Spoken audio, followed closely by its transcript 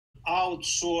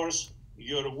outsource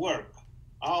your work.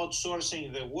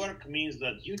 Outsourcing the work means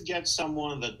that you get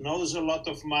someone that knows a lot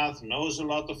of math, knows a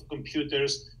lot of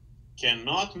computers,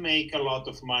 cannot make a lot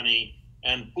of money,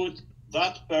 and put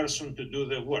that person to do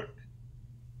the work.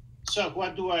 So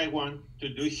what do I want to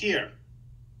do here?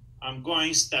 I'm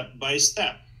going step by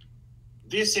step.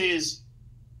 This is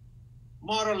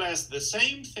more or less the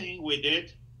same thing we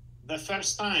did the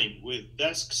first time with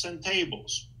desks and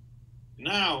tables.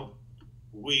 Now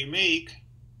we make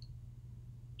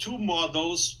two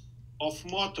models of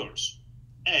motors,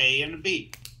 A and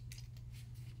B.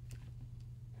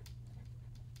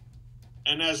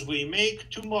 And as we make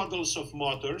two models of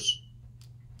motors,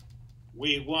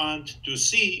 we want to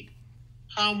see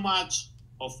how much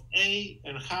of A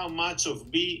and how much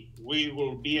of B we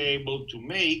will be able to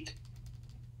make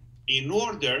in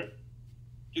order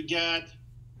to get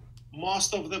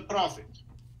most of the profit.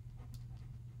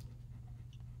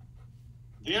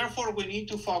 Therefore, we need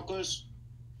to focus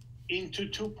into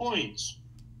 2 points.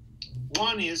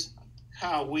 One is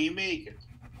how we make it.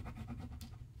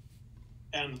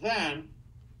 And then,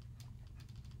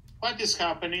 what is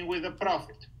happening with the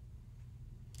profit?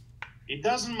 It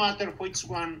doesn't matter which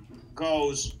one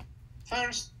goes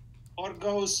first or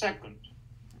goes second.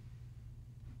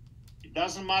 It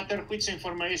doesn't matter which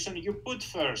information you put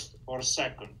first or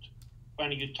second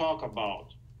when you talk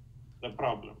about the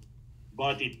problem.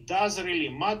 But it does really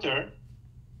matter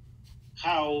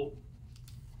how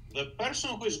the person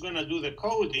who is going to do the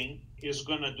coding is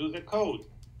going to do the code.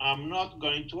 I'm not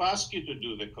going to ask you to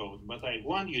do the code, but I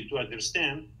want you to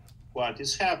understand what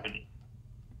is happening.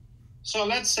 So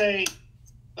let's say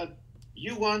that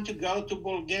you want to go to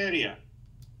Bulgaria.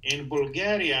 In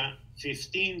Bulgaria,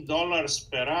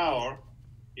 $15 per hour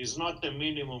is not a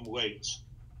minimum wage.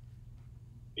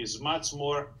 It's much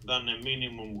more than a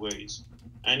minimum wage.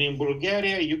 And in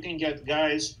Bulgaria, you can get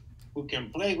guys who can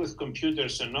play with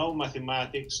computers and know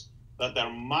mathematics that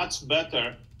are much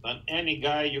better than any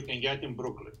guy you can get in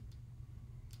Brooklyn.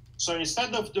 So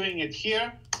instead of doing it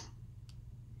here,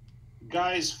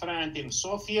 guy's friend in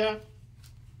Sofia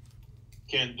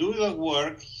can do the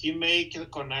work, he makes a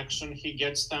connection, he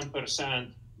gets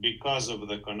 10% because of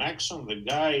the connection. The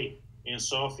guy in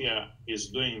Sofia is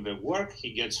doing the work,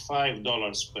 he gets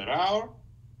 $5 per hour.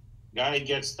 Guy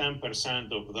gets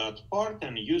 10% of that part,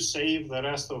 and you save the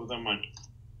rest of the money.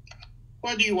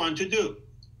 What do you want to do?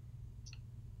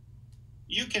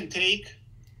 You can take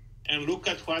and look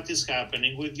at what is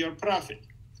happening with your profit.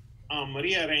 I'm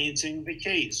rearranging the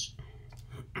case.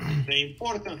 The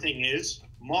important thing is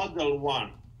Model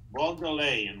 1, Model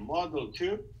A, and Model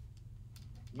 2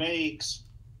 makes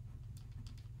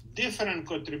different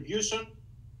contribution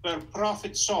per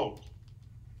profit sold.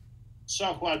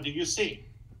 So what do you see?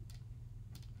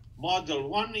 Model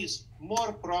 1 is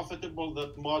more profitable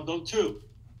than Model 2,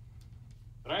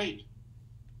 right?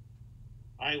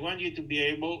 I want you to be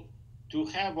able to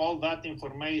have all that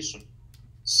information,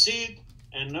 see it,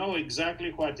 and know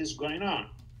exactly what is going on.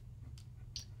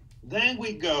 Then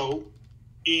we go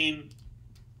in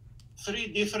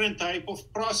 3 different types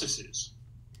of processes.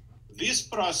 These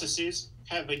processes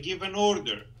have a given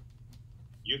order.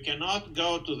 You cannot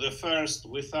go to the first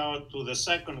to the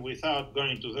second without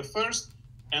going to the first,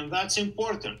 and that's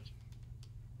important.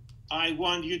 I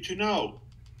want you to know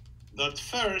that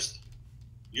first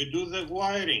you do the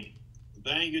wiring,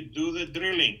 then you do the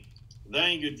drilling,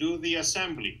 then you do the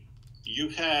assembly. You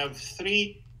have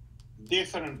 3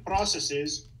 different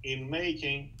processes in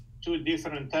making 2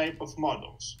 different types of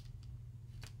models.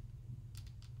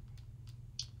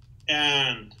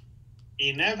 And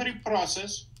in every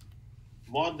process,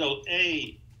 Model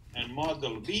A and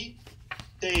Model B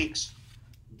takes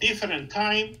different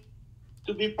time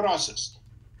to be processed.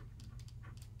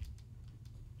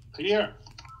 Clear?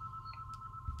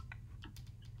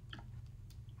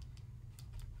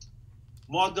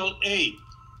 Model A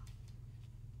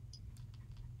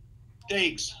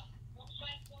takes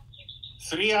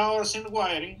 3 hours in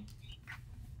wiring,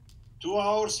 2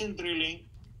 hours in drilling,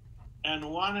 and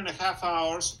 1.5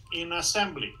 hours in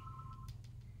assembly.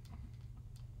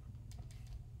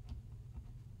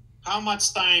 How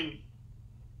much time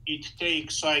it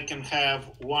takes so I can have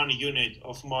 1 unit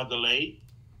of Model A?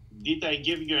 Did I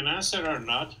give you an answer or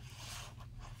not?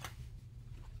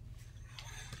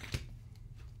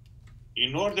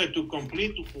 In order to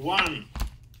complete 1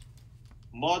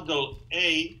 Model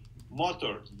A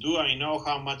motor, do I know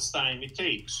how much time it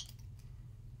takes?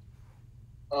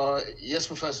 Yes,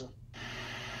 Professor.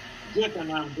 Good,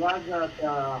 and I'm glad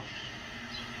that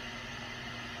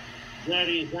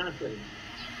Jerry is answering.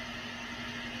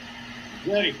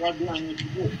 Jerry, what do I need to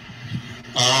do?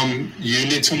 You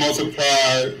need to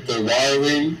multiply the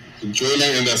wiring, the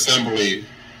drilling, and the assembly.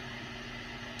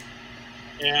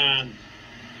 And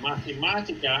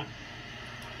Mathematica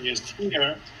is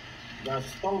here that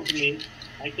tells me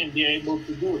I can be able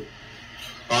to do it.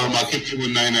 I can do it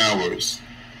 9 hours.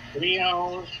 3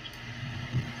 hours,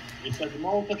 you said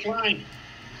multiplying.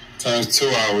 Times 2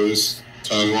 hours,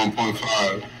 times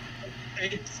 1.5.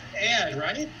 It's add,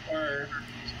 right? Or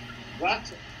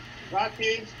that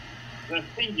is the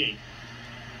thinking.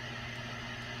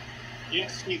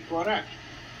 Is he correct?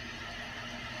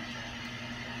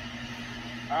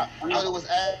 I thought it was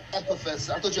add,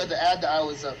 Professor. I thought you had to add the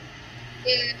hours up.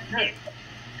 Okay.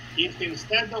 If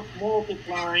instead of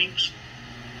multiplying,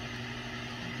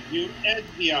 you add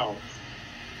the hours,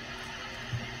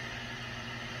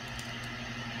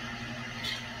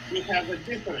 you have a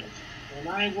difference. And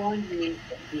I want you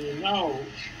to know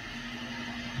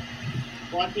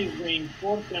what is the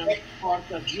important part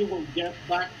that you will get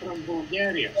back from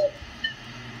Bulgaria.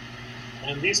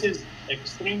 And this is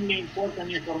extremely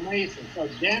important information. So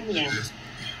Damian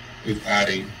With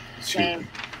adding. says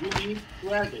you need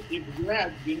to add it. If you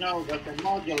add, you know that the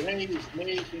module A is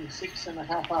made in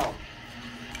 6.5 hours.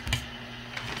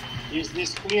 Is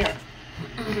this clear?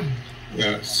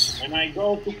 Yes. And I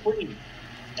go to Queen.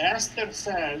 Esther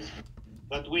says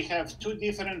that we have two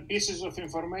different pieces of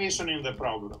information in the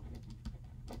problem.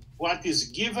 What is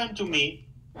given to me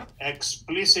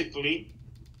explicitly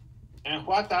and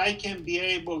what I can be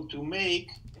able to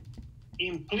make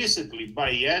implicitly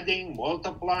by adding,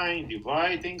 multiplying,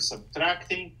 dividing,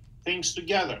 subtracting things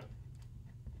together.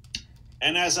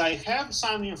 And as I have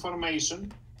some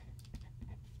information,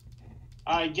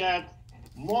 I get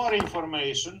more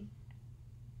information.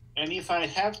 And if I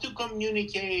have to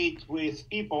communicate with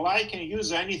people, I can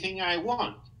use anything I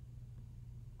want.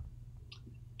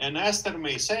 And Esther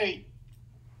may say,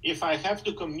 if I have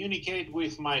to communicate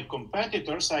with my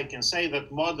competitors, I can say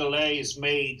that Model A is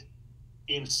made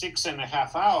in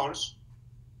 6.5 hours,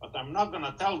 but I'm not going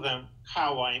to tell them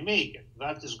how I make it.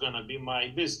 That is going to be my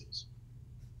business.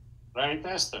 Right,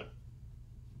 Esther?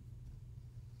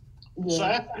 Yeah. So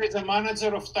Esther is a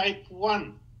manager of type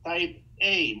 1, type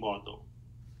A model.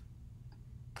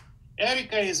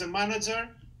 Erica is a manager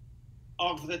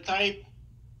of the type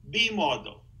B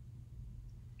model.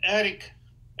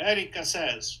 Erica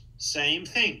says, same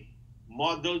thing,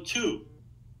 model 2.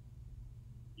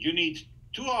 You need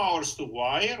 2 hours to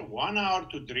wire, 1 hour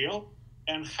to drill,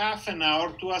 and half an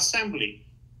hour to assembly.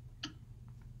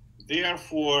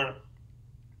 Therefore,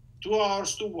 2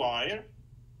 hours to wire,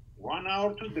 1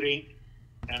 hour to drill,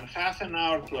 and half an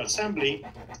hour to assembly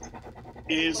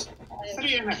is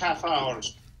 3.5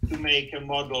 hours to make a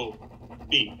model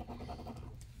B.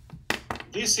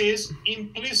 This is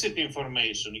implicit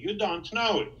information. You don't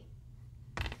know it.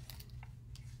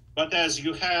 But as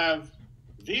you have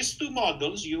these two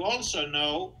models, you also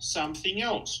know something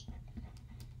else.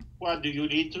 What do you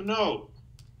need to know?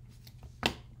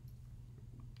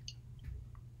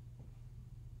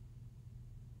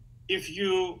 If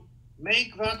you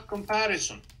make that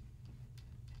comparison,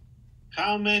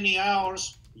 how many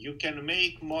hours you can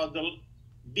make model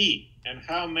B and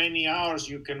how many hours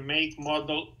you can make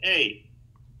model A,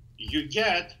 you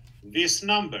get this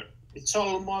number. It's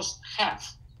almost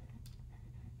half.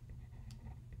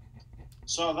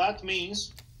 So that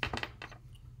means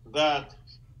that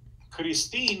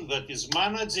Christine, that is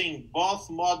managing both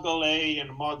Model A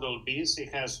and Model B, she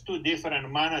has two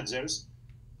different managers,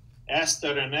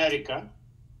 Esther and Erica.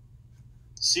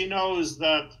 She knows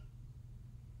that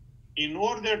in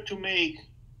order to make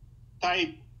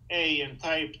type A and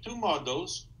type 2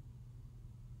 models,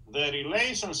 the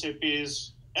relationship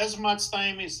is as much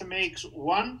time as it makes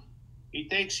one, it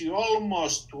takes you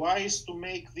almost twice to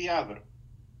make the other.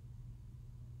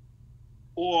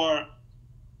 Or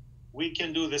we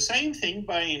can do the same thing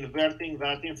by inverting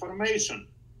that information.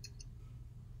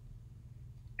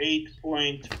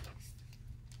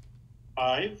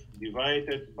 8.5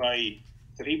 divided by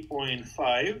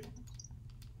 3.5,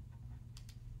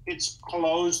 it's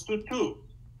close to 2.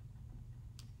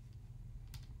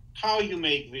 How you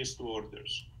make these two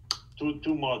orders,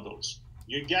 two models?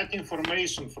 You get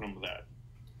information from that.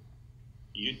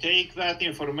 You take that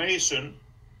information,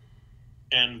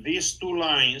 and these two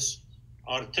lines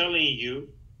are telling you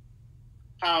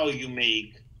how you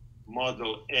make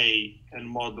Model A and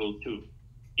Model 2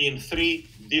 in 3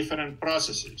 different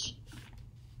processes.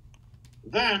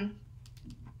 Then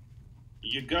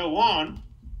you go on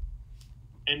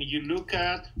and you look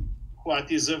at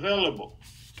what is available.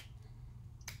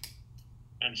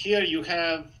 And here you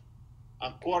have,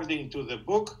 according to the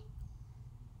book,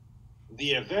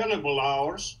 the available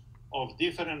hours of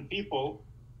different people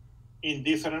in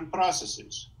different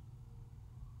processes.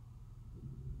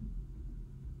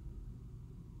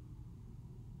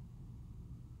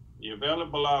 The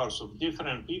available hours of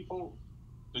different people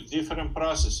to different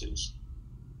processes.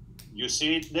 You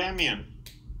see it, Damien?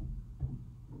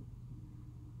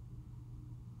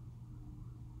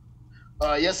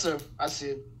 Yes, sir. I see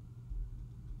it.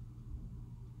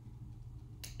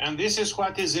 And this is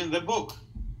what is in the book.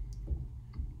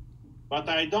 But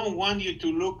I don't want you to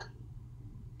look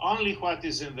only what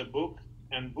is in the book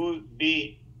and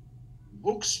be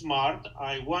book smart.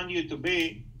 I want you to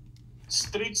be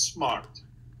street smart.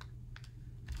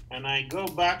 And I go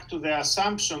back to the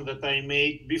assumption that I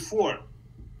made before.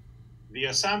 The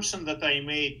assumption that I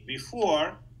made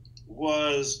before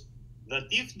was that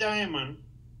if Diamond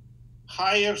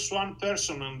hires one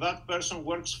person and that person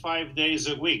works 5 days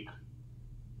a week,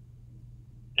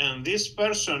 and this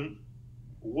person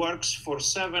works for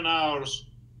 7 hours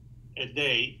a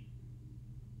day,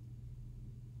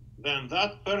 then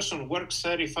that person works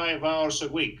 35 hours a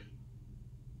week.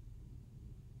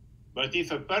 But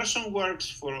if a person works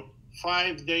for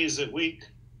 5 days a week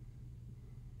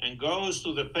and goes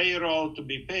to the payroll to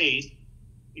be paid,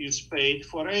 is paid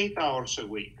for 8 hours a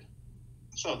week.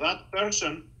 So that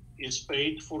person is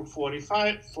paid for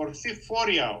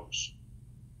 40 hours.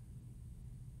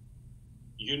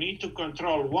 You need to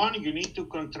control one, you need to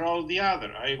control the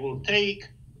other. I will take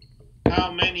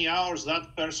how many hours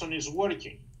that person is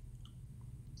working.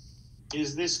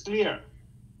 Is this clear?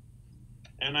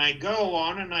 And I go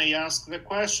on and I ask the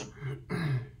question.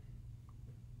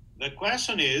 The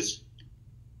question is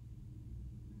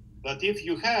that if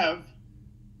you have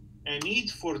a need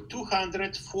for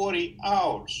 240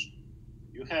 hours,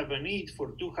 you have a need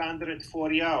for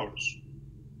 240 hours,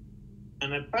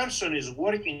 and a person is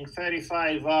working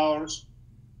 35 hours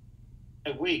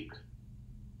a week,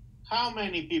 how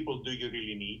many people do you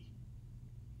really need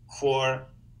for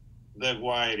the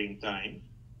wiring time?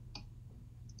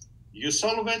 You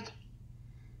solve it,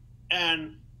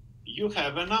 and you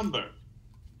have a number.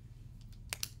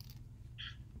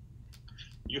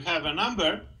 You have a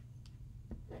number,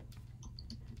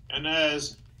 and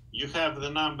as you have the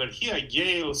number here,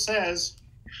 Gail says,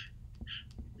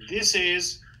 this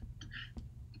is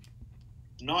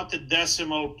not a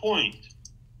decimal point.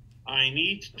 I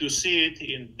need to see it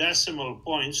in decimal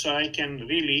points so I can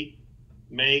really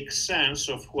make sense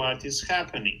of what is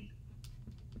happening.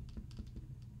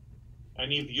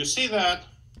 And if you see that,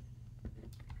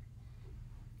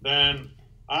 then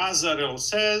Azarel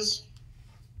says,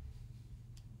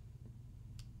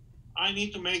 I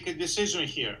need to make a decision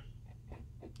here.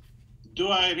 Do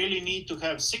I really need to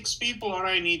have 6 people or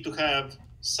I need to have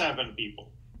 7 people?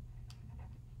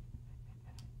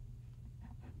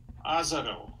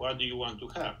 Azarel, what do you want to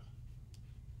have?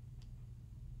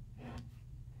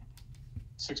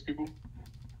 6 people.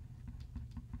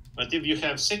 But if you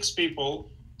have 6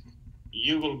 people,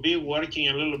 you will be working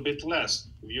a little bit less.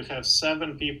 If you have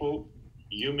 7 people,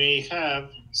 you may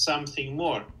have something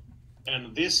more.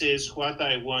 And this is what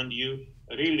I want you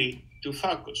really to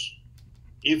focus.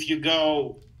 If you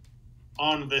go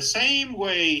on the same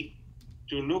way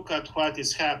to look at what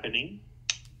is happening,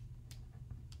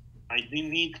 I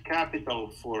need capital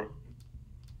for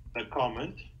the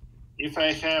comment. If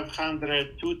I have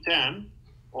 100, 210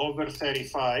 over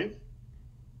 35,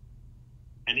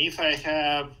 and if I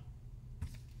have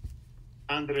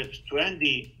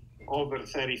 120 over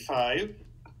 35,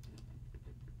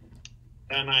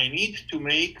 then I need to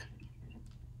make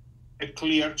a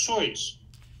clear choice.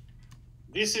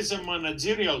 This is a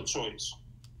managerial choice.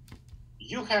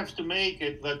 You have to make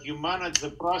it that you manage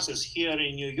the process here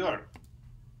in New York.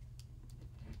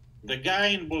 The guy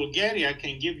in Bulgaria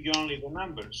can give you only the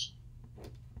numbers,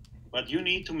 but you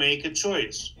need to make a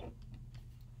choice.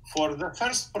 For the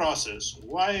first process,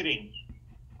 wiring,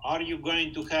 are you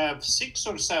going to have 6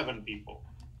 or 7 people?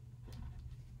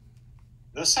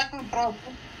 The second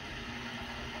process,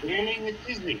 drilling is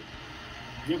easy.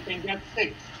 You can get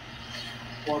 6.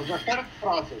 For the third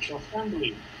process,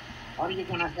 assembly, are you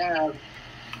going to have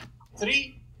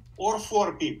 3 or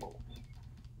 4 people?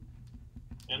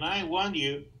 And I want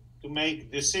you to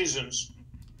make decisions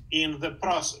in the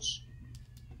process.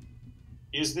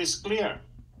 Is this clear?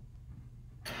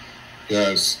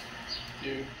 Yes.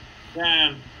 Yeah.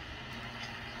 Then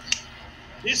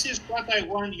this is what I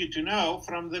want you to know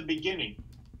from the beginning.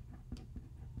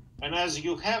 And as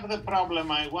you have the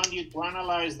problem, I want you to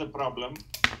analyze the problem,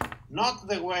 not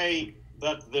the way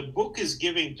that the book is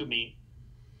giving to me,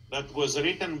 that was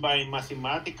written by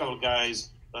mathematical guys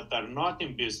that are not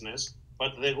in business,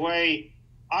 but the way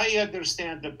I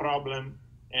understand the problem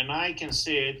and I can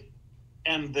see it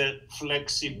and the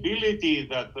flexibility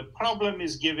that the problem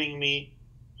is giving me,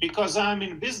 because I'm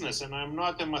in business and I'm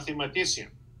not a mathematician.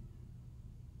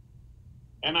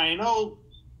 And I know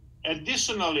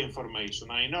additional information.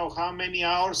 I know how many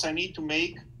hours I need to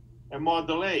make a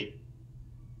model A.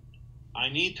 I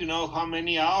need to know how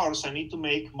many hours I need to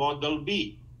make model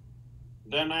B.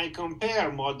 Then I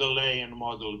compare model A and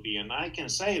model B, and I can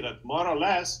say that more or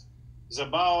less is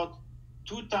about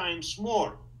 2 times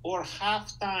more or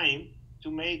half time to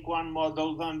make one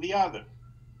model than the other.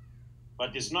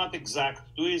 But it's not exact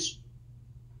 2, is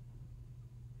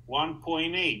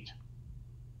 1.8.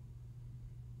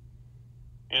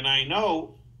 And I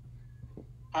know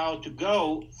how to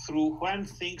go through when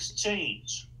things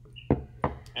change.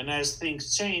 And as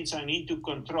things change, I need to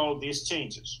control these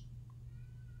changes.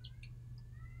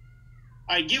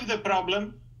 I give the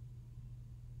problem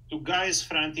to Guy's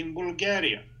friend in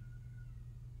Bulgaria.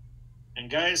 And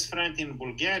Guy's friend in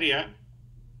Bulgaria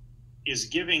is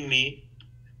giving me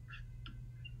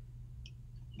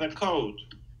the code.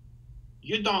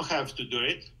 You don't have to do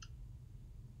it.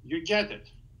 You get it.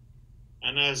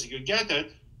 And as you get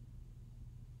it,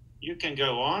 you can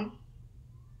go on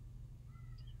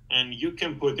and you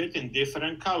can put it in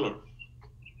different colors.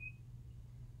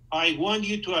 I want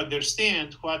you to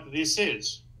understand what this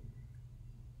is.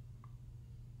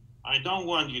 I don't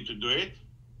want you to do it.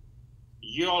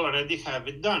 You already have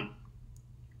it done.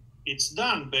 It's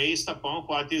done based upon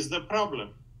what is the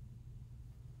problem.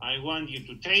 I want you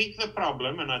to take the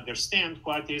problem and understand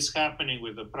what is happening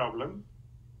with the problem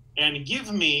and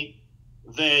give me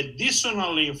the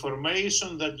additional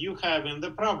information that you have in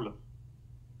the problem.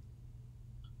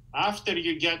 After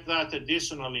you get that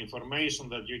additional information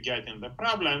that you get in the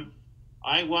problem,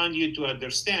 I want you to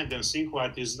understand and see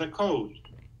what is the code.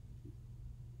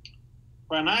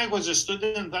 When I was a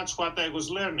student, that's what I was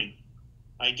learning.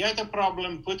 I get a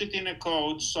problem, put it in a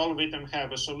code, solve it, and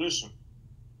have a solution.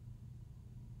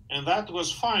 And that was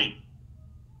fine.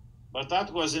 But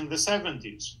that was in the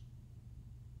 70s.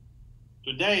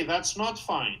 Today, that's not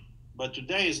fine. But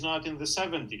today is not in the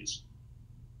 70s.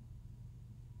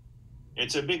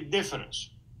 It's a big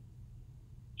difference.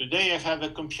 Today, I have a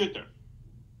computer.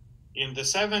 In the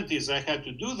 70s, I had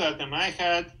to do that, and I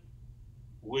had,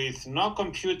 with no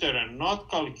computer and not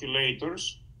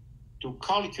calculators, to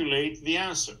calculate the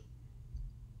answer.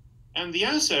 And the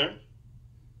answer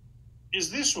is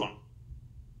this one.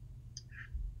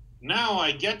 Now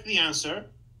I get the answer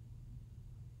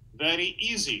very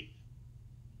easy.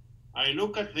 I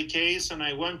look at the case and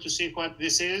I want to see what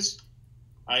this is.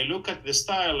 I look at the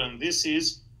style, and this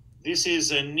is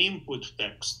an input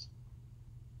text.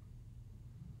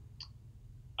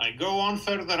 I go on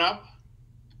further up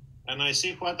and I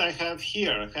see what I have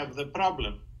here. I have the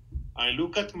problem. I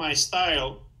look at my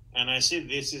style and I see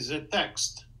this is a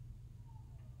text.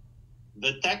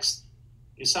 The text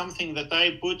is something that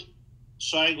I put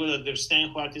so I would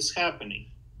understand what is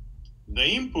happening. The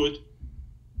input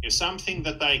is something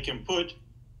that I can put.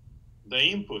 The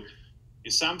input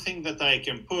is something that I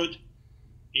can put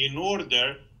in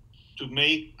order to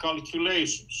make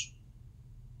calculations.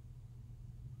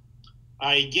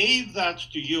 I gave that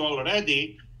to you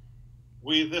already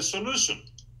with the solution,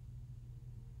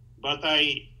 but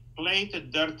I played a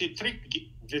dirty trick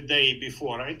the day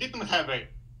before. I didn't have a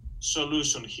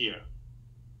solution here.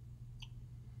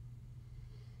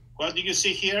 What do you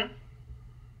see here?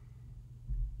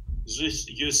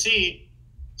 You see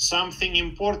something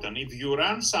important. If you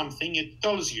run something, it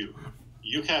tells you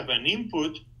you have an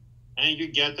input and you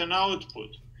get an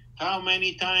output. How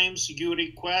many times you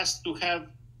request to have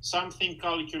something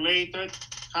calculated,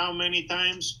 how many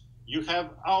times you have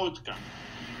outcome.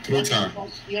 3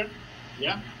 times. Here?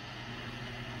 Yeah.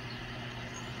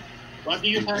 What do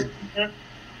you have here?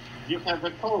 You have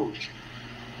a code.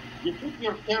 You put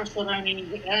your cursor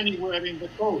anywhere in the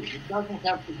code. It doesn't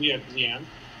have to be at the end.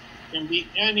 It can be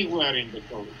anywhere in the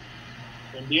code.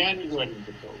 It can be anywhere in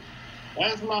the code.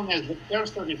 As long as the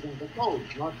cursor is in the code,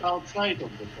 not outside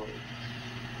of the code.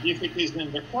 If it is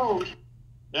in the code,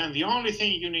 then the only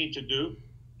thing you need to do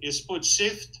is put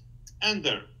Shift,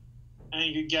 Enter,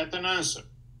 and you get an answer.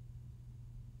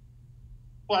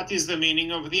 What is the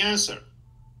meaning of the answer?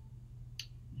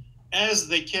 As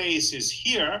the case is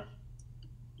here,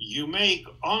 you make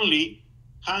only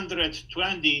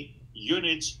 120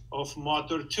 units of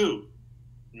motor 2,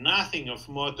 nothing of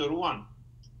motor 1.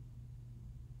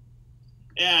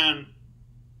 And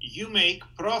you make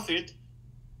profit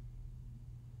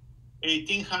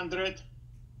 $1,800.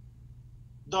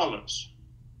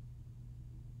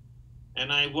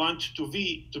 And I want to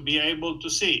be able to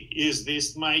see, is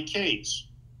this my case?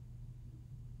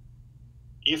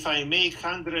 if I make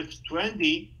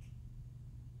 120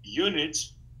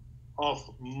 units of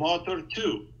motor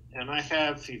 2 and I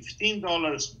have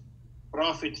 $15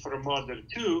 profit from motor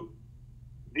 2,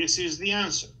 this is the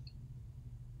answer.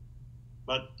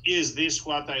 But is this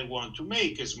what I want to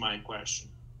make is my question.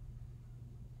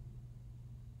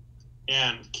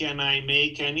 And can I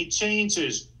make any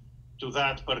changes to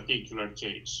that particular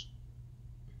case?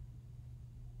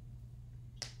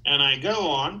 And I go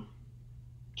on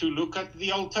to look at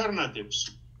the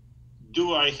alternatives.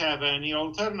 Do I have any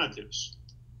alternatives?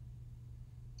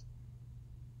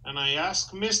 And I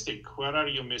ask Mystic, where are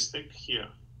you, Mystic? Here.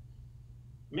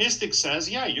 Mystic says,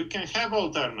 yeah, you can have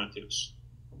alternatives.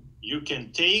 You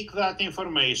can take that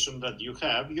information that you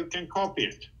have, you can copy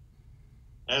it.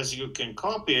 As you can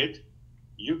copy it,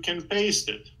 you can paste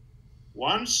it.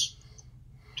 Once,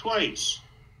 twice.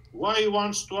 Why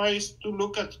once, twice? To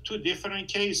look at two different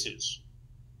cases.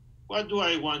 What do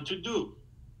I want to do?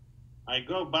 I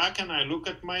go back and I look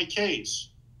at my case.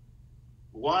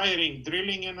 Wiring,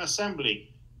 drilling, and assembling.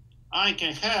 I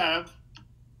can have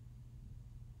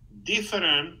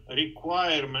different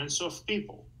requirements of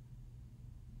people.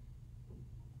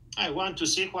 I want to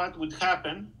see what would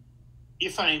happen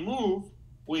if I move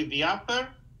with the upper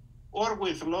or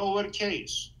with lower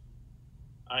case.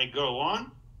 I go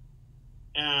on,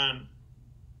 and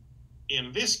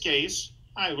in this case,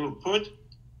 I will put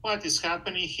what is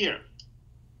happening here.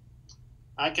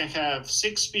 I can have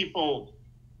 6 people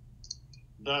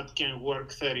that can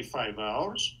work 35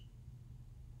 hours,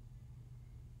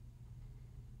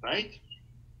 right?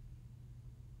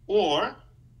 Or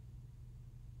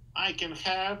I can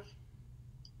have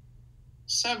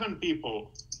 7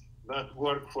 people that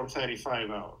work for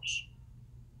 35 hours.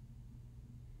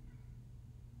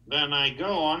 Then I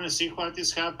go on and see what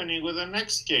is happening with the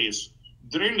next case.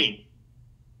 Drilling.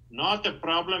 Not a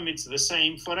problem, it's the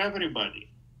same for everybody.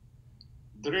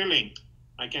 Drilling.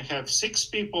 I can have 6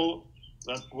 people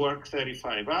that work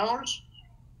 35 hours,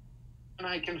 and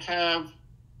I can have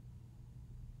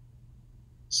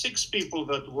 6 people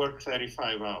that work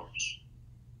 35 hours.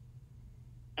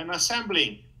 And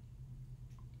assembling.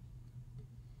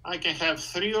 I can have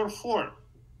 3 or 4.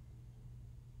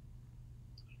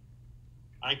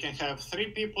 I can have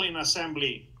 3 people in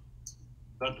assembly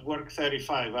that work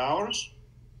 35 hours,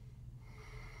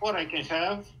 or I can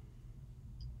have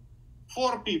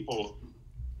 4 people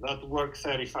that work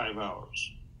 35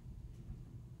 hours.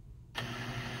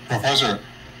 Professor,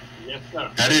 Yes,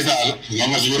 sir. that is as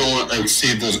long as you don't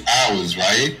exceed those hours,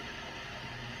 right?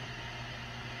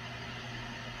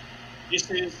 This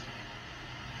is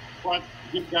what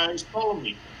you guys told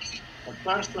me. A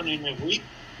person in a week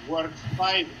works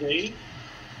 5 days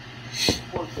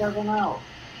for 7 hours.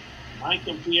 I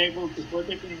can be able to put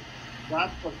it in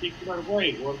that particular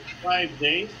way. Works 5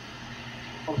 days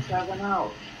for 7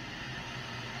 hours.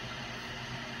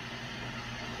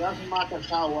 Doesn't matter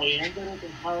how I enter it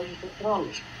and how I control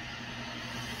it.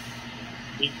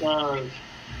 Because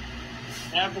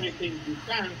everything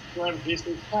depends where this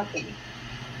is happening.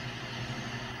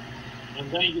 And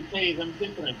then you pay them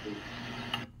differently.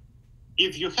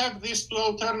 If you have these 2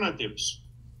 alternatives,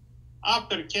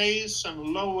 uppercase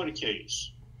and lowercase,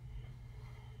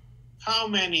 how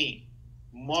many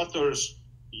motors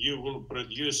you will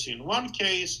produce in one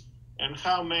case and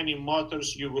how many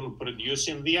motors you will produce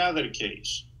in the other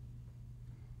case.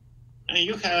 And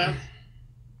you have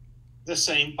the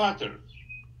same pattern.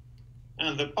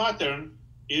 And the pattern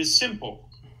is simple.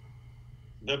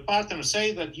 The pattern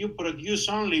says that you produce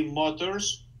only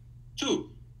motors 2.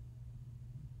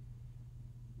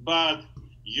 But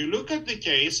you look at the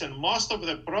case and most of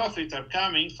the profit are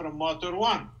coming from motor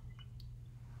 1.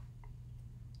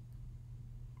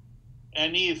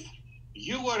 And if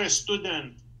you were a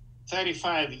student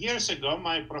 35 years ago,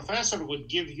 my professor would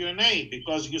give you an A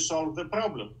because you solved the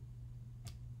problem.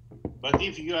 But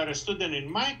if you are a student in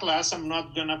my class, I'm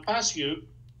not going to pass you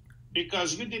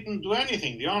because you didn't do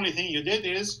anything. The only thing you did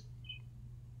is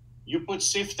you put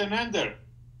shift and enter,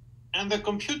 and the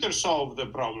computer solved the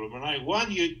problem. And I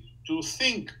want you to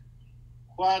think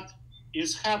what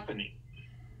is happening.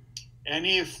 And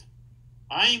if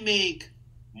I make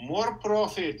more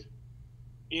profit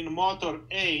in motor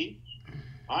A,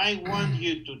 I want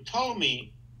you to tell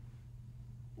me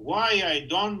why I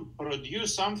don't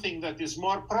produce something that is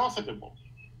more profitable.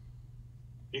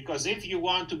 Because if you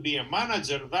want to be a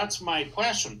manager, that's my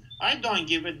question. I don't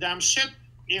give a damn shit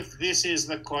if this is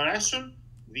the question,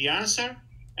 the answer,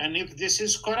 and if this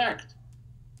is correct.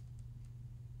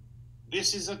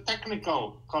 This is a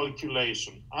technical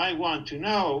calculation. I want to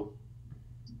know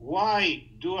why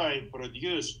do I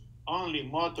produce only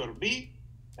motor B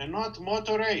and not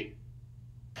motor A?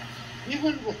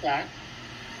 given the fact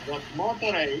that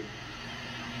motor A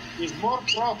is more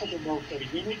profitable per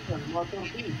unit than motor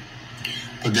B.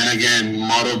 But then again,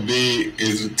 model B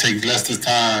takes less the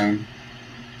time,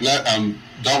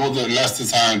 double the less the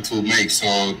time to make,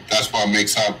 so that's what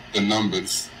makes up the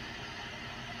numbers.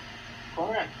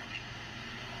 Correct.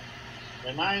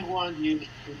 And I want you to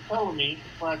tell me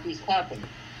what is happening.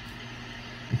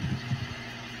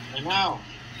 And now,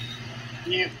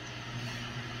 if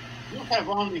you have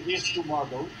only these two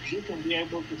models, you can be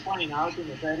able to find out in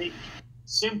a very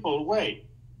simple way.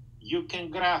 You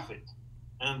can graph it,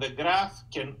 and the graph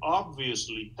can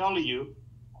obviously tell you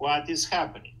what is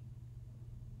happening.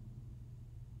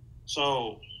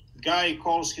 So, guy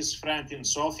calls his friend in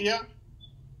Sofia,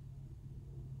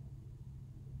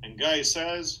 and guy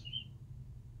says,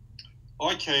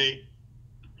 okay,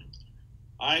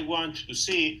 I want to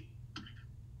see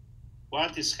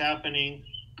what is happening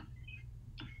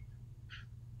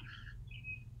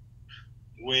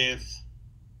with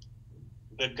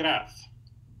the graph.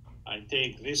 I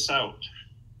take this out.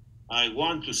 I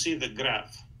want to see the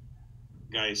graph,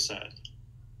 guy said.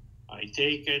 I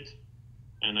take it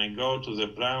and I go to the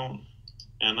brown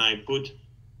and I put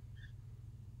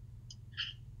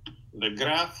the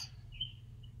graph,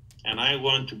 and I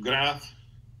want to graph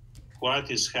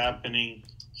what is happening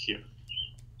here.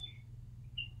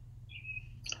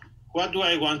 What do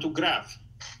I want to graph?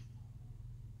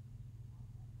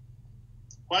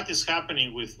 What is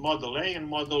happening with model A and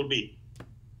model B?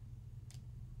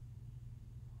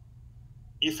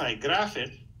 If I graph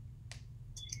it,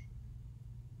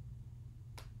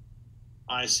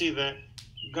 I see the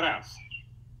graph.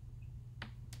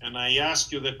 And I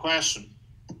ask you the question,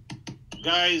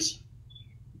 guys,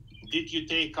 did you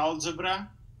take algebra?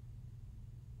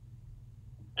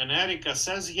 And Erica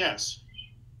says yes.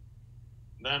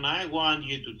 Then I want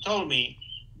you to tell me,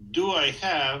 do I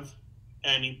have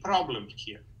any problem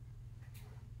here?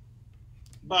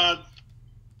 But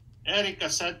Erica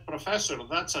said, Professor,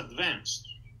 that's advanced.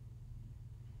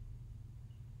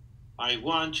 I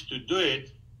want to do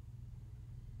it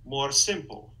more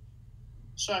simple.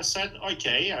 So I said,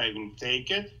 okay, I will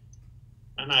take it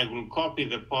and I will copy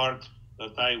the part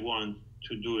that I want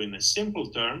to do in a simple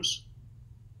terms.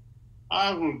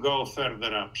 I will go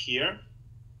further up here.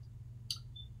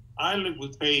 I will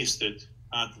paste it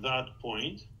at that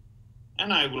point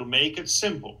and I will make it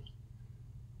simple.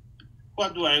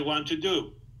 What do I want to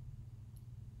do?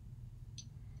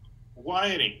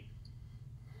 Wiring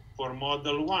for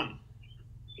model 1,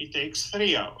 it takes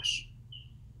 3 hours.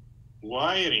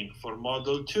 Wiring for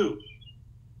model 2,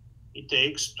 it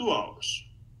takes 2 hours.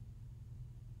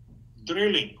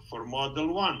 Drilling for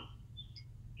model 1,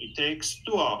 it takes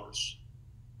 2 hours.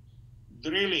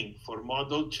 Drilling for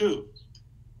model 2,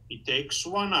 it takes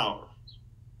 1 hour.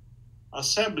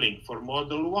 Assembling for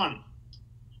model 1,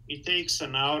 it takes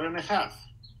an hour and a half.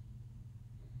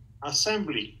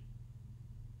 Assembly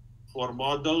for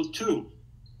model 2,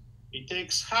 it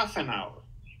takes half an hour.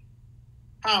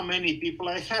 How many people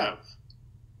I have?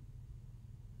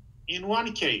 In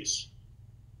one case,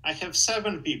 I have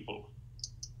 7 people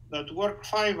that work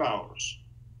 5 hours.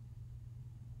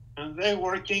 And they're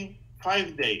working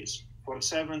 5 days for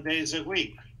 7 days a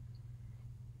week.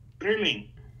 Drilling,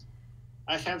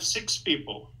 I have 6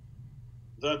 people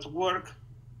that work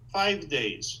 5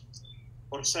 days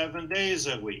for 7 days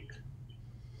a week.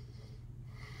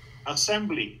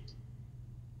 Assembly,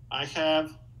 I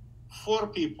have 4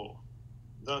 people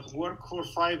that work for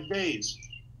 5 days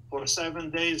for 7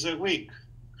 days a week.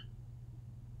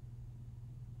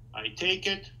 I take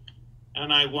it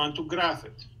and I want to graph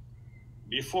it.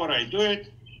 Before I do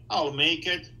it, I'll make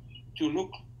it to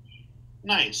look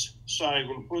nice. So I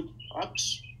will put,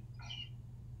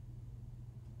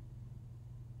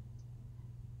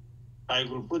 I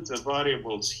will put the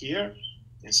variables here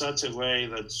in such a way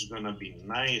that it's going to be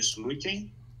nice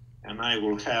looking, and I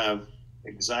will have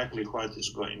exactly what is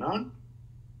going on.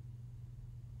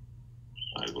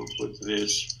 I will put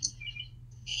this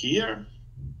here,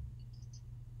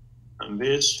 and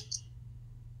this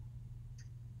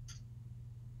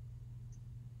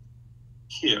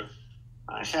here.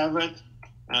 I have it,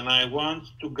 and I want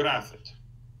to graph it.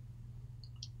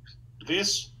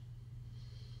 This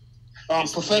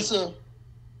Professor,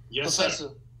 yes, Professor,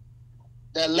 sir.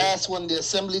 that last one, the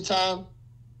assembly time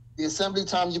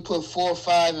you put 4,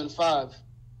 5, and 5.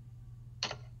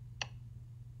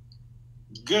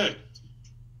 Good.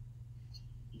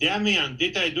 Damian,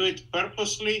 did I do it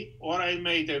purposely or I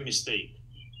made a mistake?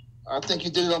 I think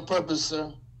you did it on purpose,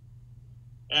 sir.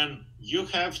 And you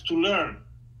have to learn.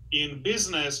 In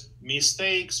business,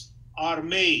 mistakes are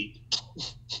made.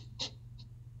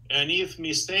 And if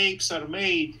mistakes are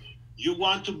made, you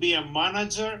want to be a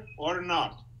manager or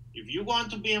not? If you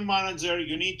want to be a manager,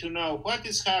 you need to know what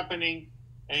is happening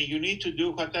and you need to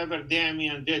do whatever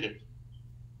Damien did it.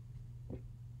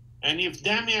 And if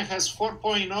Damien has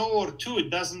 4.0 or 2, it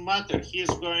doesn't matter. He is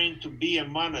going to be a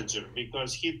manager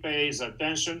because he pays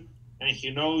attention and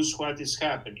he knows what is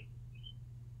happening.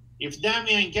 If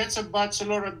Damien gets a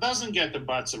bachelor or doesn't get a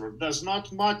bachelor, does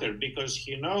not matter because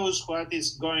he knows what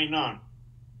is going on.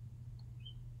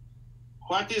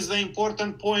 What is the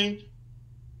important point?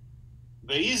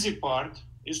 The easy part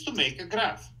is to make a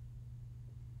graph.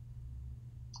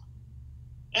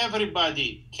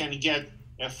 Everybody can get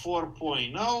a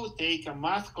 4.0, take a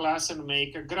math class and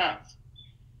make a graph.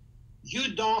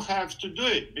 You don't have to do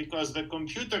it because the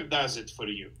computer does it for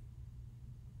you.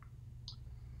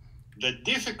 The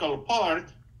difficult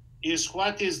part is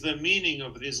what is the meaning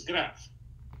of this graph.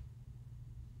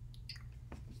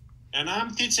 And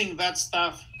I'm teaching that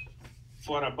stuff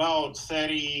for about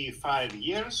 35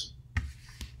 years,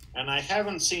 and I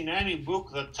haven't seen any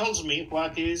book that tells me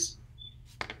what is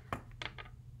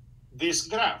this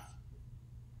graph.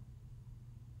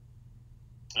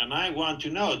 And I want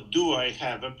to know, do I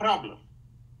have a problem?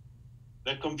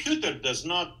 The computer does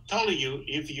not tell you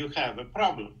if you have a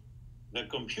problem. The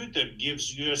computer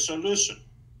gives you a solution.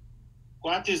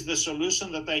 What is the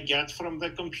solution that I get from the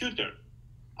computer?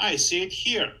 I see it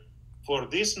here. For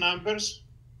these numbers,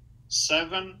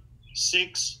 7,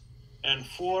 6, and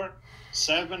 4,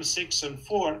 7, 6, and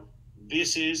 4,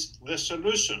 this is the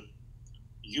solution.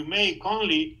 You make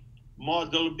only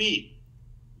model B.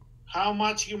 How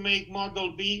much you make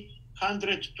model B?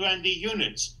 120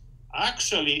 units.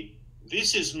 Actually,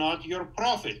 this is not your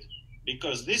profit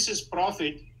because this is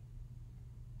profit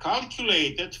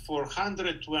calculated for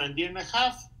 120 and a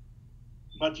half,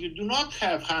 but you do not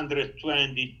have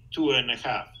 122 and a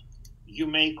half. You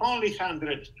make only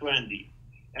 120.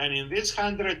 And in this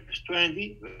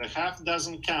 120, the half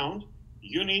doesn't count.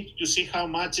 You need to see how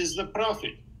much is the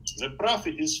profit. The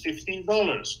profit is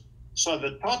 $15. So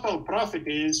the total profit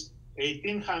is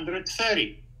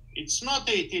 1,830. It's not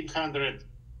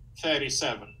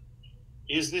 1,837.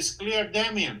 Is this clear,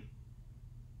 Damien?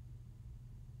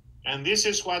 And this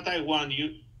is what I want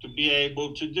you to be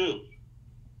able to do.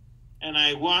 And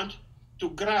I want to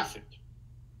graph it.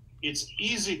 It's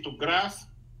easy to graph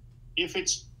if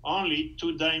it's only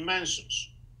 2 dimensions.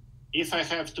 If I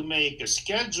have to make a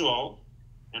schedule,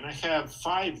 and I have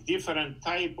 5 different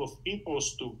types of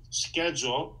peoples to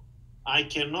schedule, I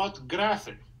cannot graph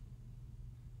it.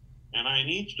 And I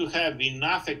need to have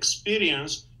enough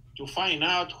experience to find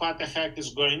out what the heck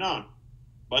is going on.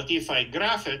 But if I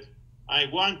graph it, I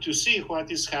want to see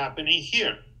what is happening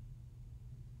here.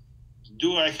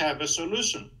 Do I have a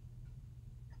solution?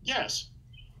 Yes.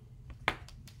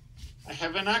 I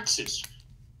have an axis.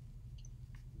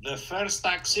 The first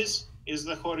axis is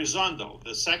the horizontal.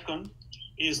 The second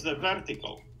is the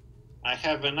vertical. I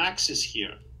have an axis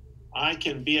here. I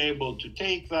can be able to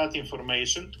take that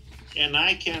information and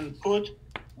I can put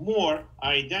more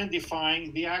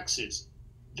identifying the axis.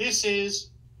 This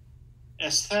is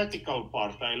aesthetical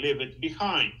part. I leave it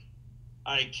behind.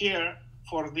 I care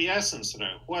for the essence.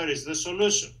 Where is the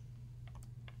solution?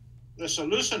 The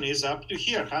solution is up to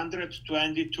here,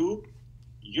 122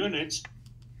 units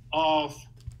of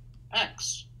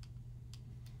X.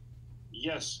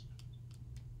 Yes.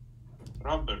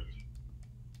 Robert.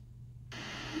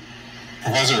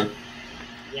 Professor,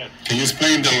 Yes. can you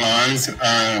explain the lines,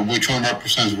 which one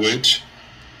represents which?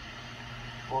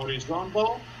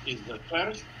 Horizontal is the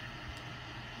first.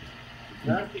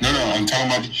 Vertical. No, I'm talking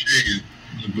about the shade.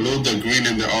 The blue, the green,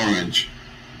 and the orange.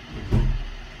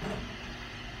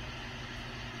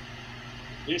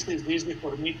 This is easy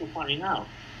for me to find out.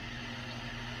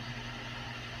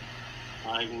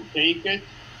 I will take it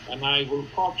and I will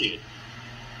copy it.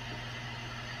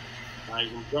 I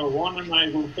will go on and I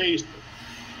will paste it.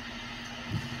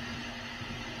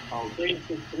 I'll paste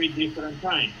it 3 different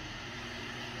times.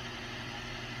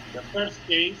 The first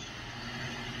case,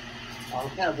 I'll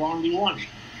have only one.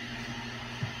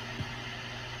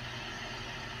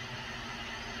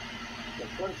 The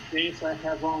first case, I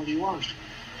have only one.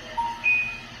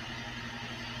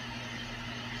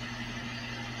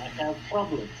 I have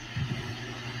problems.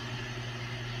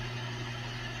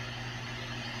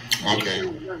 Okay,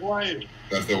 This is the wiring.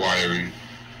 that's the wiring.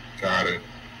 Got it.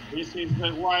 This is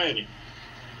the wiring.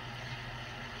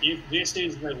 If this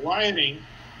is the wiring,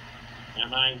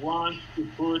 and I want to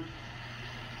put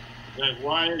the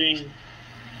wiring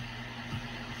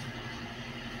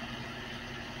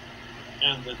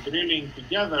and the drilling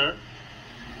together,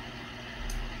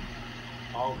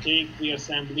 I'll take the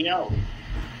assembly out.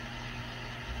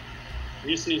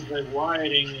 This is the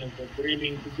wiring and the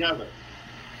drilling together.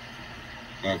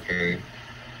 Okay.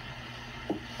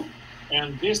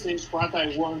 And this is what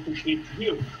I want to teach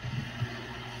you.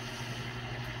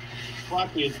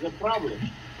 What is the problem?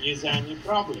 Is any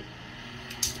problem?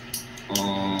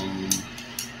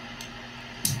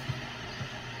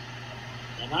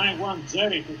 And I want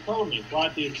Jerry to tell me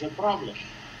what is the problem.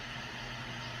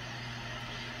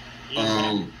 Is there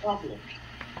a problem?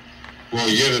 Well,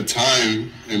 yeah, the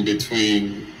time in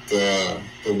between the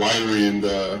wiring and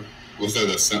the, was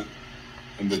that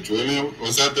and the drilling?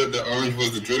 Was that the orange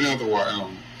was the drilling or the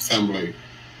assembly?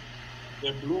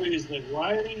 The blue is the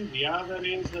wiring, the other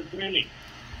is the drilling.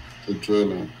 The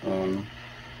drilling.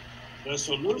 The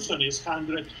solution is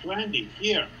 120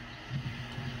 here.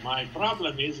 My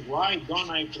problem is, why don't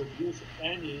I produce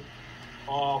any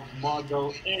of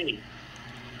model A?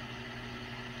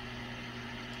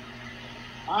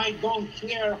 I don't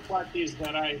care what is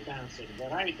the right answer. The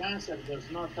right answer does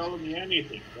not tell me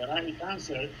anything. The right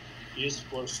answer is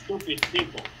for stupid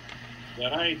people. The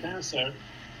right answer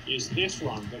is this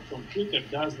one. The computer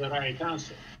does the right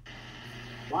answer.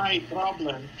 My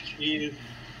problem is,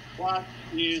 what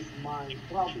is my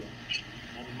problem?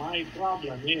 And my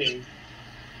problem is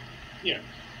here.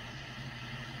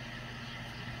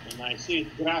 And I see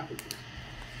it graphically.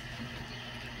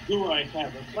 Do I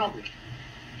have a problem?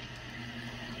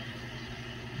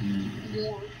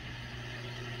 Yeah.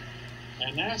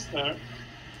 And Esther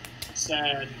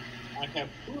said, I have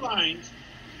two lines,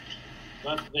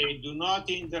 but they do not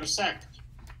intersect.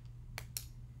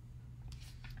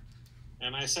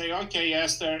 And I say, okay,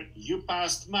 Esther, you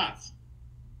passed math.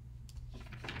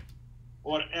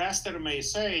 Or Esther may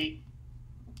say,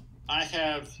 I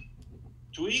have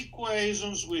two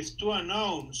equations with two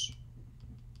unknowns,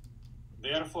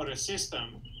 therefore a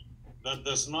system that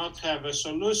does not have a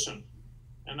solution.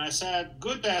 And I said,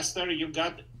 good, Esther, you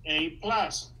got A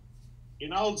plus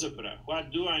in algebra.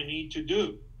 What do I need to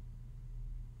do?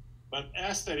 But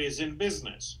Esther is in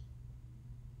business.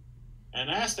 And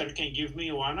Esther can give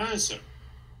me one answer.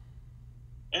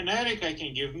 And Erica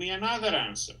can give me another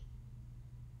answer.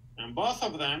 And both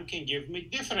of them can give me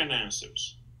different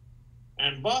answers.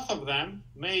 And both of them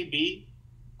may be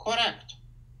correct.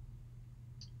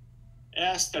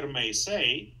 Esther may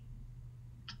say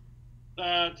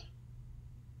that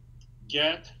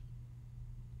get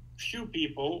few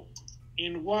people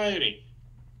in wiring,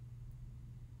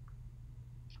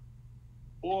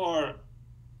 or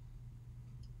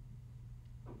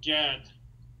get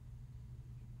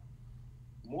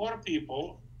more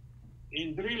people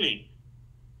in drilling.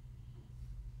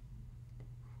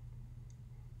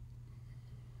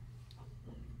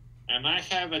 And I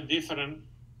have a different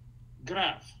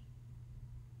graph.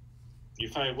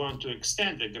 If I want to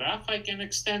extend the graph, I can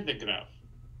extend the graph.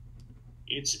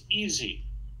 It's easy.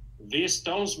 This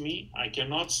tells me I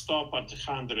cannot stop at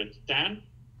 110,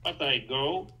 but I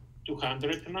go to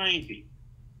 190.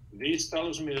 This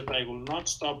tells me that I will not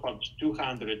stop at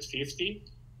 250,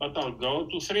 but I'll go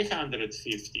to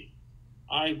 350.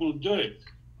 I will do it.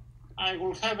 I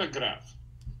will have a graph.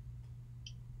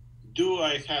 Do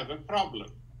I have a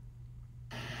problem?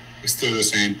 It's still the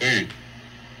same thing.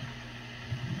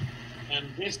 And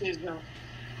this is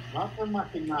not the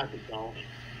mathematical,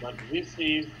 but this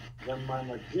is the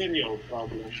managerial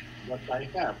problem that I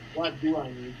have. What do I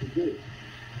need to do?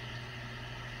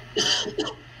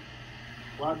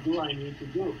 What do I need to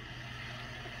do?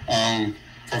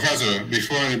 Professor,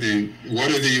 before anything, what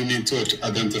is it you need to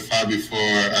identify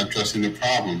before addressing the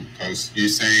problem? Because you're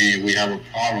saying we have a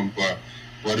problem, but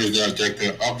what is the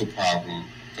objective of the problem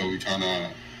that we're trying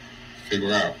to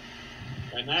figure out?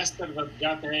 An Esther that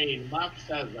got A in math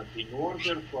says that in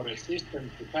order for a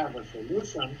system to have a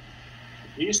solution,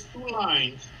 these two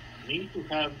lines need to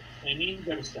have an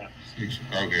intercept.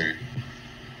 Okay.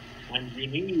 And you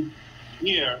need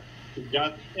here to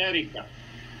get Erica.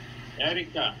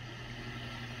 Erica,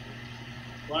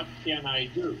 what can I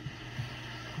do?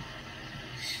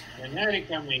 And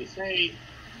Erica may say,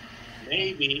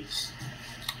 maybe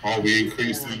we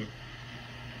increase it.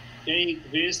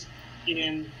 Take this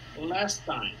in less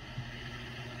time.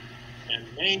 And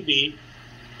maybe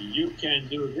you can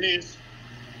do this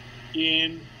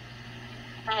in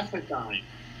half a time.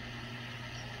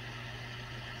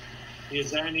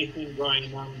 Is anything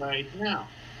going on right now?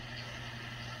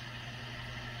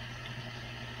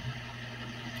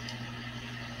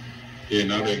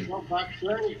 Yeah, Let's go back to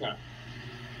Erica.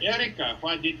 Erica,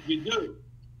 what did you do?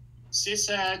 She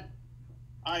said,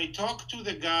 I talked to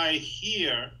the guy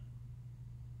here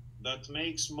that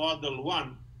makes Model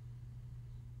 1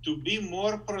 to be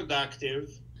more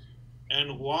productive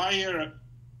and wire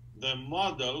the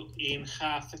model in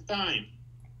half the time.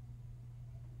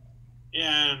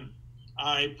 And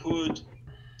I put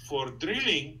for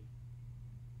drilling,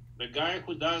 the guy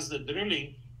who does the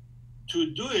drilling,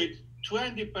 to do it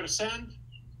 20%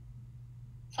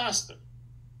 faster.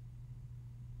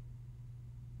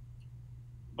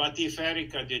 But if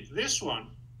Erica did this one,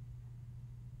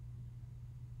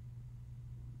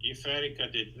 you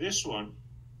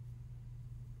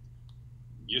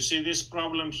see this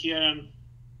problem here, and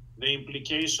the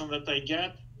implication that I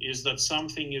get is that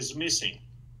something is missing.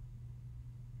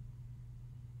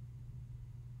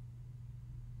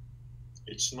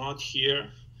 It's not here.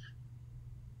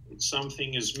 It's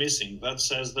something is missing. That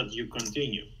says that you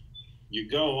continue. You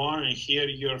go on, and here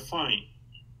you're fine.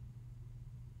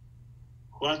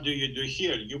 What do you do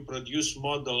here? You produce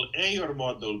model A or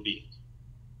model B?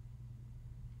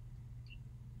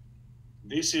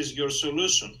 This is your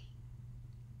solution.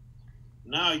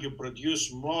 Now you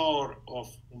produce more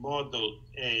of model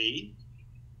A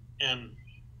and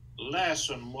less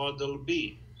on model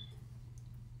B.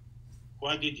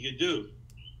 What did you do?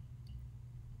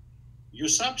 You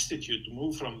substitute,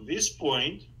 move from this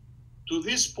point to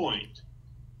this point.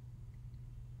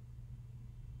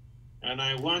 And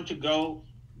I want to go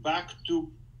back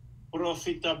to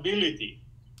profitability.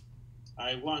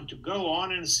 I want to go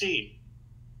on and see,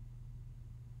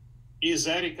 is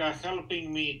Erica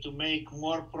helping me to make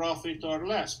more profit or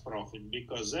less profit?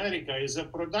 Because Erica is a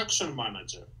production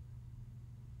manager.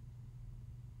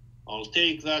 I'll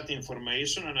take that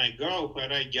information and I go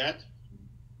where I get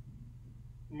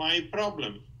my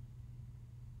problem.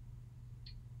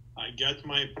 I get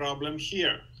my problem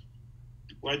here.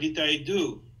 What did I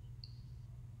do?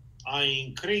 I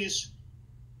increase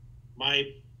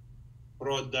my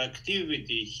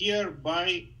productivity here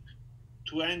by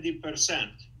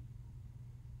 20%.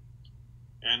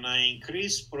 And I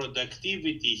increase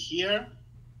productivity here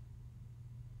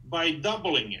by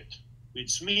doubling it,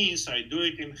 which means I do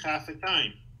it in half a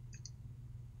time.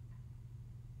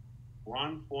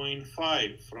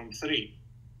 1.5 from 3.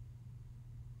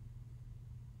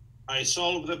 I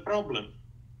solve the problem.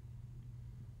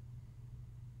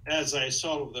 As I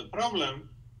solve the problem,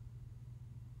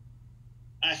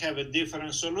 I have a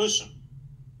different solution.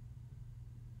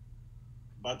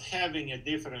 But having a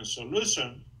different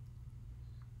solution,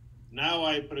 now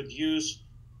I produce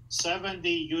 70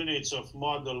 units of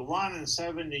Model 1 and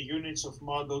 70 units of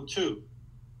Model 2.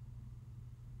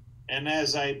 And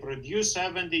as I produce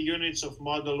 70 units of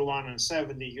Model 1 and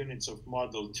 70 units of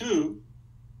Model 2,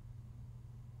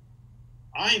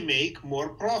 I make more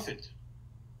profit.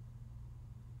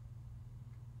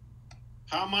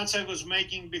 How much I was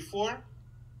making before?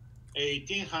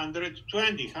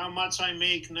 1,820. How much I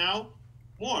make now?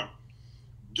 More.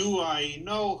 Do I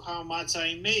know how much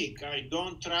I make? I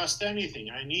don't trust anything.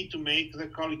 I need to make the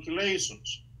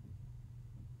calculations.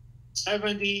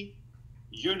 70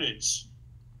 units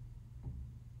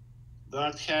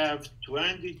that have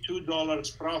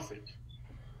 $22 profit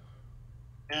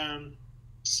and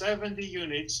 70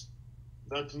 units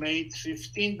that made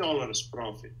 $15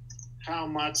 profit. How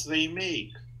much they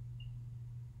make?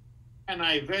 And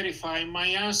I verify my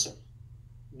answer.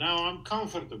 Now I'm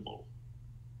comfortable.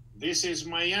 This is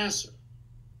my answer.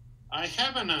 I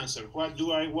have an answer. What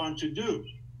do I want to do?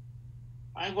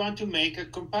 I want to make a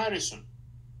comparison.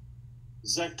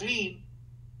 Jacqueline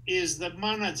is the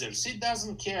manager. She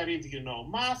doesn't care if you know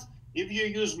math, if you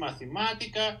use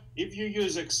Mathematica, if you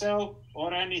use Excel,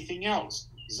 or anything else.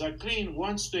 Jacqueline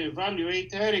wants to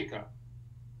evaluate Erica.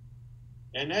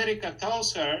 And Erica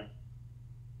tells her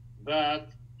that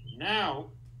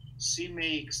now she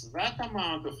makes that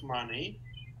amount of money,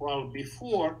 while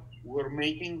before we're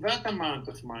making that amount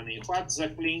of money. What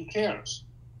Jacqueline cares?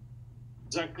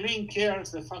 Jacqueline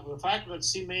cares the fact that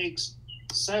she makes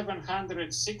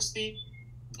 $760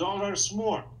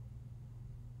 more.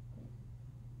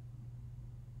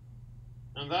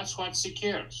 And that's what she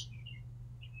cares.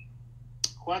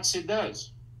 What she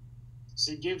does,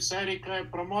 she gives Erica a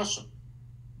promotion.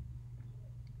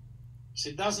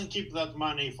 She doesn't keep that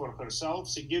money for herself.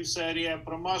 She gives Erica a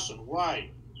promotion.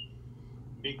 Why?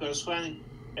 Because when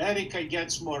Erica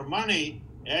gets more money,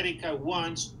 Erica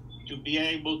wants to be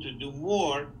able to do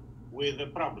more with the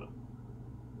problem.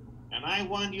 And I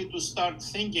want you to start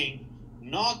thinking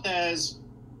not as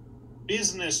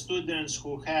business students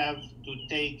who have to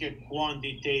take a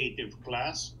quantitative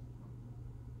class,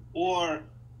 or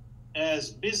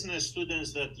as business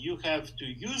students that you have to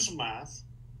use math,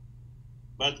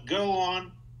 but go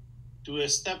on to a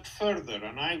step further.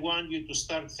 And I want you to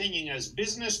start thinking as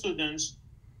business students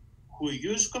who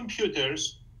use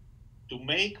computers to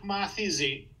make math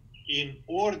easy in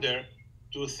order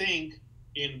to think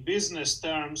in business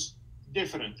terms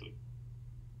differently.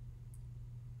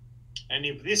 And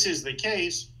if this is the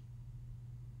case,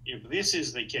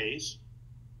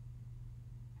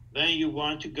 then you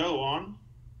want to go on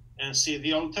and see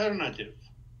the alternative.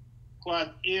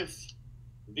 What if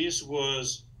this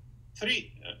was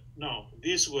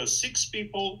this was 6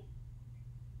 people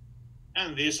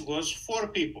and this was 4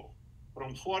 people?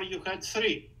 From 4 you had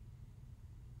 3.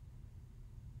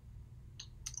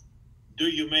 Do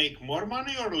you make more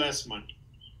money or less money?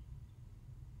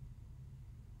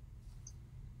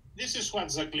 This is what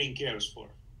Jacqueline cares for.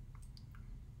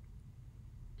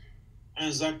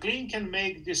 And Jacqueline can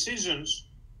make decisions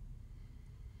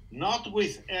not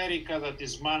with Erica that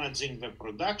is managing the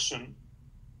production,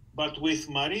 but with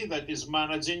Marie that is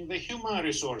managing the human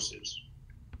resources.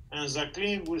 And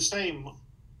Jacqueline will say,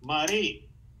 Marie,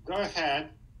 go ahead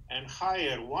and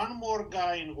hire 1 more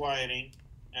guy in wiring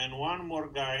and 1 more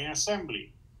guy in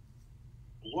assembly.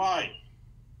 Why?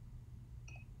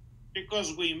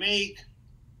 Because we make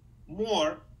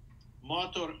more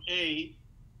motor A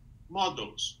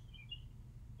models.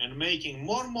 And making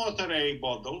more motor A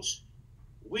models,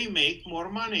 we make more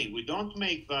money. We don't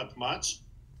make that much.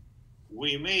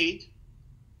 We made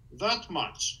that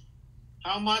much.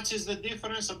 How much is the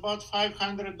difference? About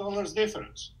 $500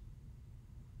 difference.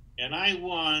 And I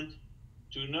want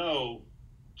to know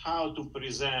how to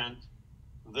present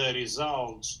the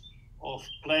results of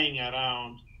playing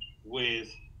around with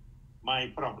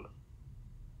my problem.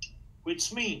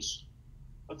 Which means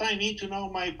that I need to know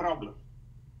my problem.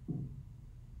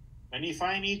 And if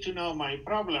I need to know my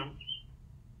problem,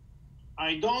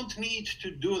 I don't need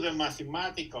to do the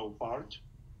mathematical part,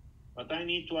 but I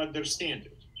need to understand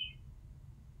it.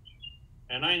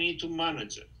 And I need to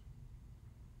manage it.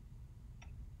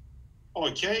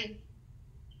 Okay?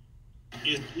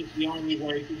 Is this the only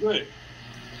way to do it?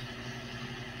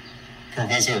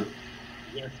 Professor.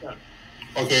 Yes, sir.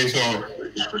 Okay, so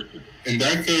in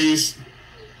that case,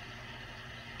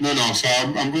 so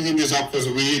I'm bringing this up because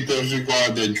we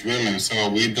disregard the drilling, so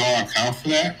we don't account for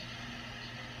that.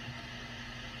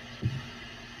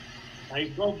 I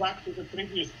go back to the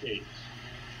previous case.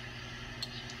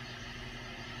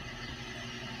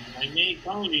 I make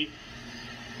only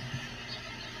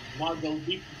model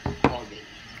B models.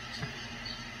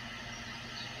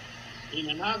 In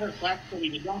another factory,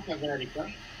 you don't have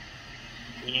Erica.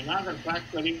 In another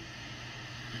factory,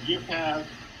 you have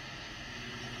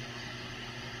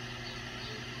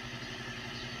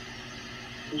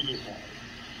who you have?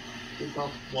 Who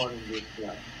talks more in this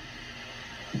class?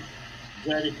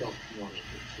 Jerry talks more in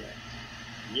this class.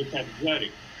 You have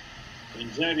Jerry.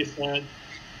 And Jerry said,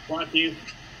 what if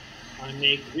I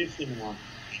make this in 1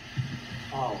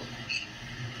 hour?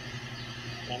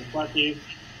 And what if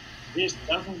this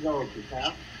doesn't go to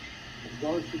half, it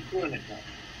goes to 2.5?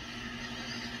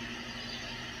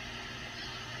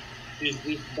 Is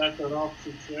this better off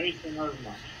situation or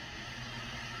not?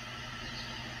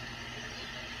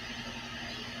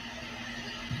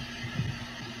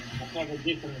 I have a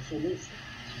different solution.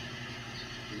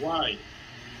 Why?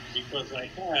 Because I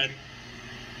had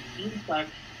impact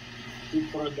to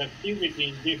productivity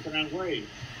in different ways.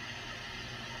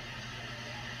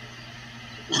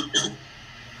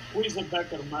 Who is a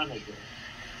better manager?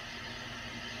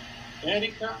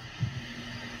 Erica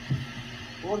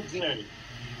or Jerry?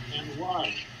 And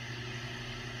why?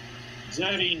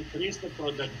 Jerry increased the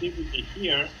productivity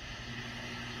here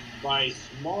by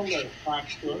smaller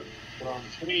factor from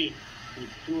 3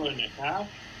 to 2.5,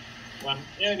 when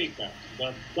Erica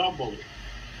got double.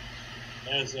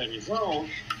 As a result,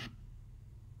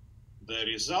 the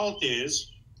result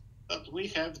is that we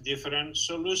have different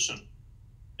solution,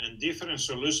 and different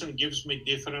solution gives me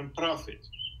different profit.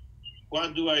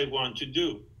 What do I want to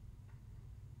do?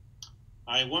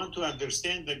 I want to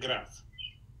understand the graph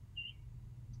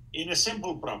in a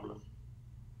simple problem.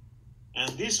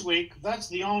 And this week, that's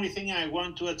the only thing I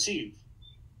want to achieve.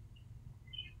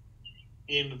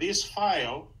 In this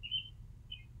file,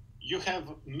 you have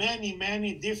many,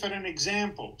 many different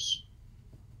examples.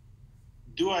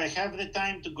 Do I have the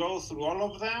time to go through all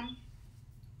of them?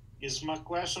 Is my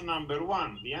question number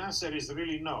 1. The answer is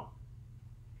really no.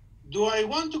 Do I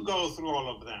want to go through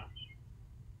all of them?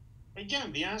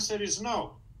 Again, the answer is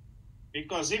no.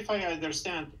 Because if I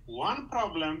understand one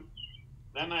problem,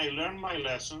 then I learn my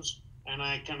lessons and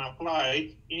I can apply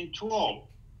it into all.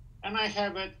 And I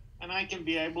have it and I can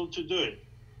be able to do it.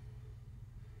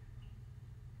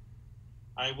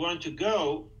 I want to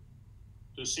go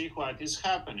to see what is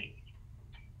happening.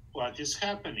 What is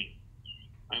happening?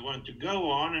 I want to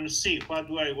go on and see, what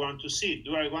do I want to see?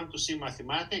 Do I want to see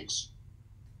mathematics?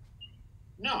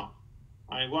 No.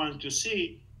 I want to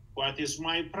see what is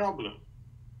my problem.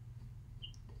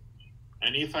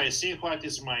 And if I see what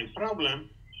is my problem,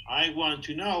 I want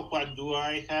to know what do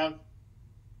I have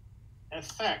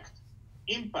effect,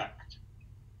 impact.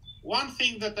 One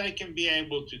thing that I can be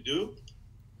able to do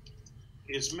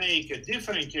is make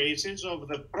different cases of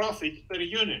the profit per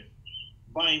unit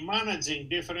by managing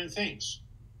different things.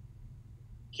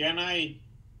 Can I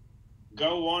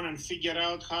go on and figure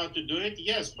out how to do it?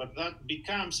 Yes, but that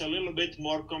becomes a little bit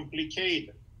more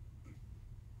complicated.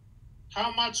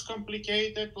 How much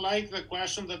complicated? Like the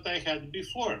question that I had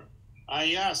before.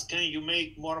 I asked, can you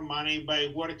make more money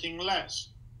by working less?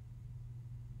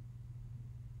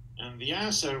 And the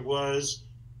answer was,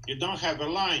 you don't have a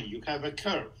line, you have a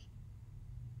curve.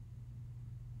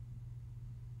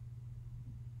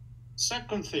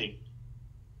 Second thing,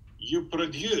 you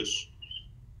produce.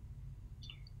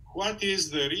 What is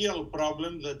the real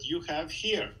problem that you have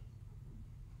here?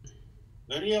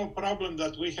 The real problem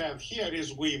that we have here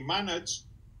is we manage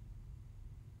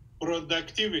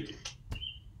productivity.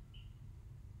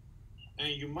 And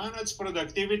you manage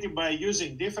productivity by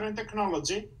using different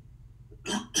technology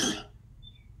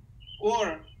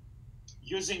or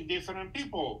using different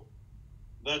people,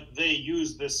 that they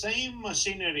use the same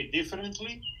machinery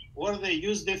differently or they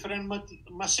use different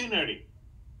machinery.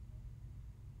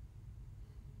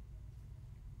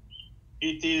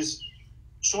 It is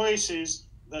choices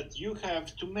that you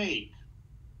have to make.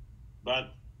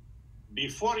 But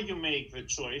before you make the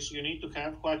choice, you need to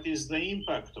have what is the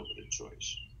impact of the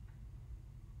choice.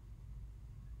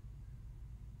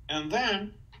 And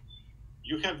then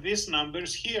you have these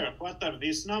numbers here. What are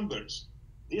these numbers?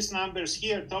 These numbers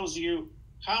here tells you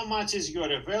how much is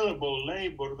your available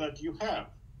labor that you have.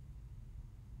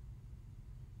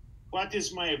 What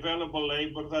is my available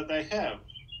labor that I have?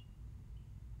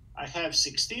 I have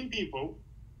 16 people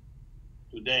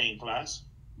today in class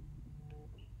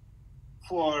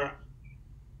for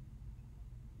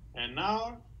an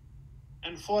hour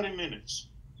and 40 minutes.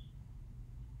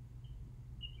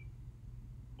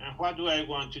 And what do I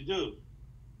want to do?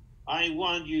 I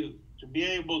want you to be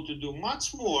able to do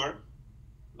much more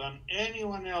than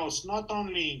anyone else, not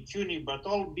only in CUNY, but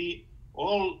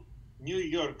all New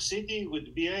York City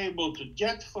would be able to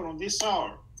get from this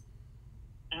hour.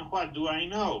 And what do I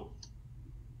know?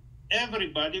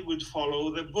 Everybody would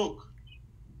follow the book.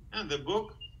 And the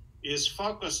book is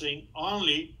focusing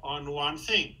only on one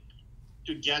thing,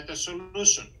 to get a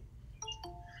solution.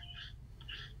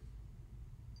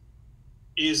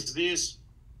 Is this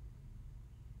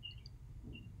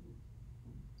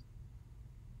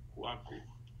Waku?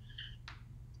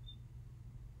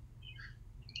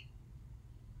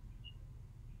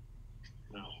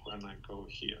 Now, when I go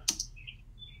here,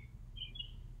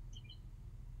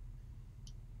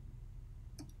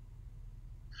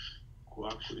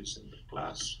 Waku is in the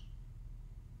class.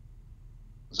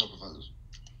 What's up, professors?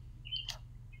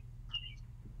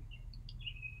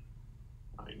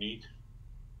 I need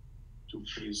to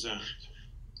present.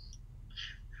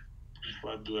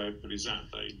 What do I present?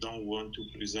 I don't want to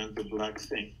present a black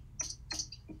thing.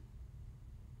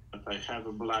 But I have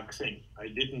a black thing. I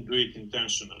didn't do it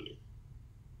intentionally.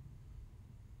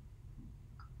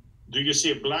 Do you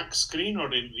see a black screen or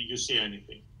do you see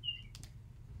anything?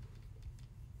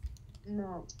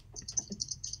 No.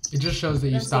 It just shows that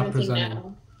you That's stopped everything presenting.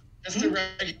 now. Just the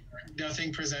regular,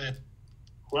 nothing presented.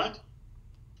 What?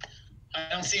 I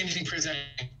don't see anything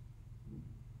presented.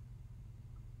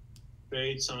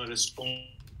 Wait, some response.